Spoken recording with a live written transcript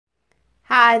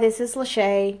Hi, this is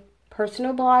Lachey,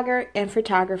 personal blogger and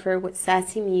photographer with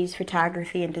Sassy Muse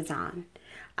Photography and Design.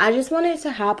 I just wanted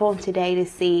to hop on today to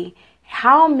see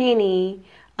how many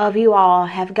of you all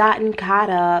have gotten caught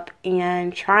up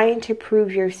in trying to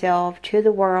prove yourself to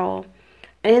the world.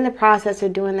 And in the process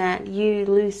of doing that, you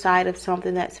lose sight of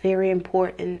something that's very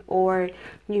important, or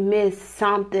you miss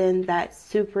something that's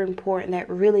super important that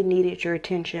really needed your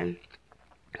attention.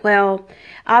 Well,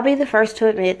 I'll be the first to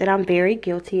admit that I'm very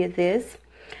guilty of this.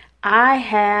 I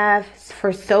have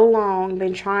for so long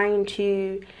been trying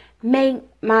to make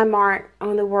my mark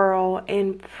on the world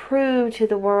and prove to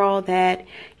the world that,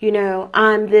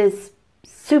 I'm this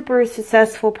super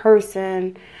successful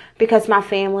person because my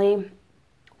family,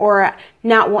 or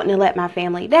not wanting to let my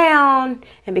family down,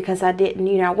 and because I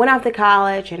didn't, I went off to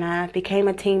college and I became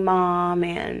a teen mom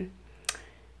and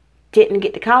didn't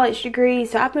get the college degree.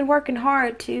 So I've been working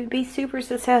hard to be super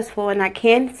successful, and I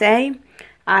can say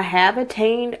I have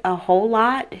attained a whole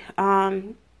lot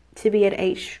to be at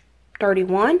age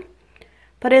 31.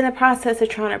 But in the process of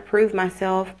trying to prove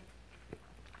myself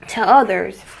to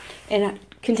others and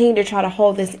continue to try to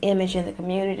hold this image in the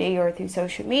community or through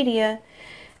social media,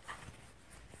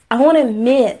 I want to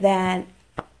admit that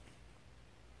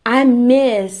I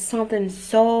miss something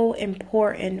so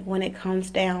important when it comes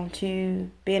down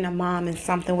to being a mom and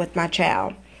something with my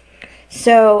child.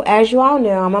 So, as you all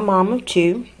know, I'm a mom of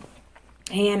two,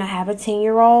 and I have a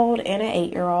 10-year-old and an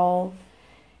 8-year-old.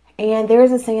 And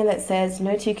there's a saying that says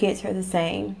no two kids are the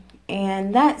same.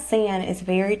 And that saying is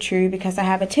very true because I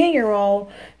have a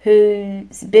 10-year-old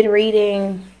who's been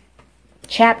reading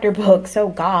chapter books, oh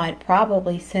God,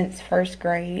 probably since first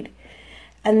grade.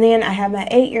 And then I have my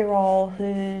 8-year-old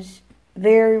who's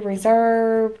very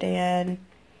reserved and,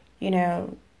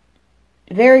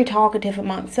 very talkative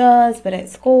amongst us, but at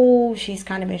school she's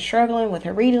kind of been struggling with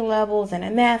her reading levels and her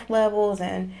math levels,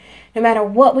 and no matter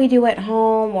what we do at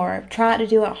home or try to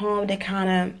do at home to kind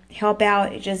of help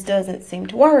out, it just doesn't seem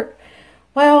to work.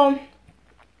 Well,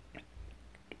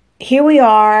 here we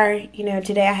are,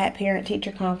 today I had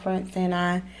parent-teacher conference and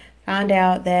I found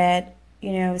out that,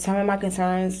 some of my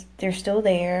concerns, they're still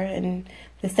there. And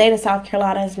the state of South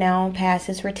Carolina has now passed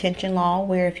its retention law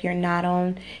where if you're not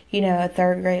on, a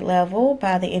third grade level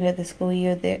by the end of the school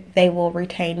year, they will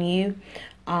retain you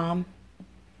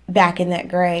back in that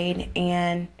grade.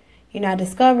 And, I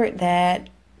discovered that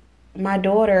my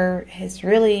daughter is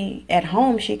really, at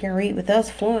home, she can read with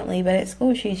us fluently, but at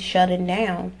school she's shutting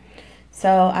down.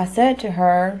 So I said to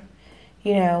her,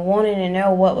 wanting to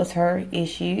know what was her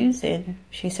issues, and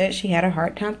she said she had a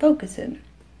hard time focusing.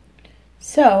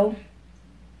 So,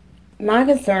 my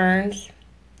concerns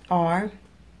are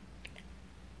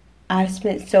I've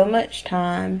spent so much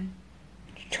time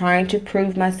trying to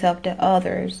prove myself to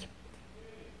others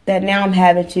that now I'm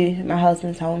having to, my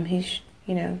husband's home, he's,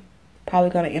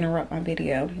 probably going to interrupt my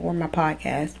video or my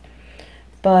podcast,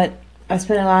 but I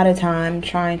spent a lot of time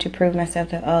trying to prove myself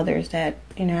to others that,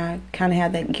 I kind of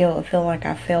have that guilt of feeling like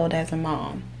I failed as a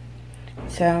mom.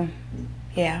 So,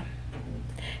 yeah.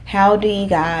 How do you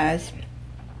guys,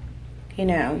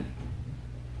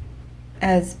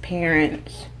 as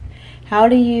parents, how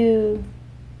do you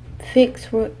fix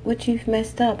what you've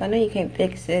messed up? I know you can't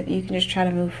fix it. You can just try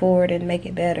to move forward and make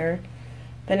it better.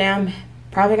 But now I'm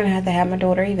probably going to have my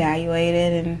daughter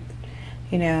evaluated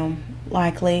and,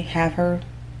 likely have her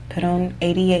put on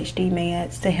ADHD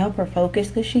meds to help her focus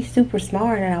because she's super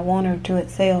smart and I want her to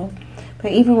excel.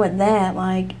 But even with that,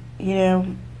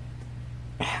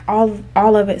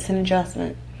 all of it's an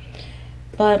adjustment.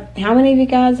 But how many of you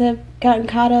guys have gotten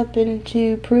caught up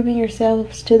into proving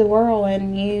yourselves to the world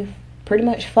and you've pretty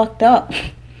much fucked up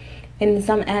in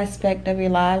some aspect of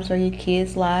your lives or your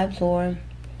kids' lives or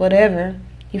whatever?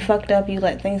 You fucked up, you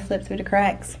let things slip through the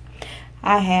cracks.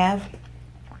 I have.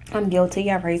 I'm guilty.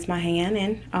 I've raised my hand,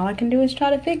 and all I can do is try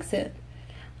to fix it.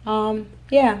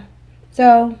 Yeah.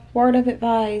 So, word of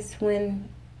advice: when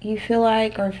you feel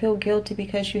like or feel guilty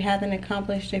because you haven't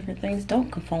accomplished different things,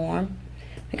 don't conform.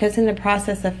 Because in the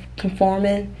process of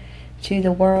conforming to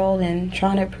the world and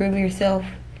trying to prove yourself,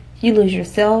 you lose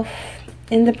yourself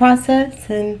in the process,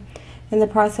 and in the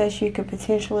process, you could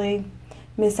potentially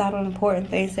miss out on important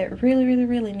things that really, really,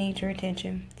 really need your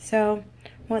attention. So,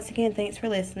 once again, thanks for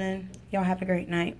listening. Y'all have a great night.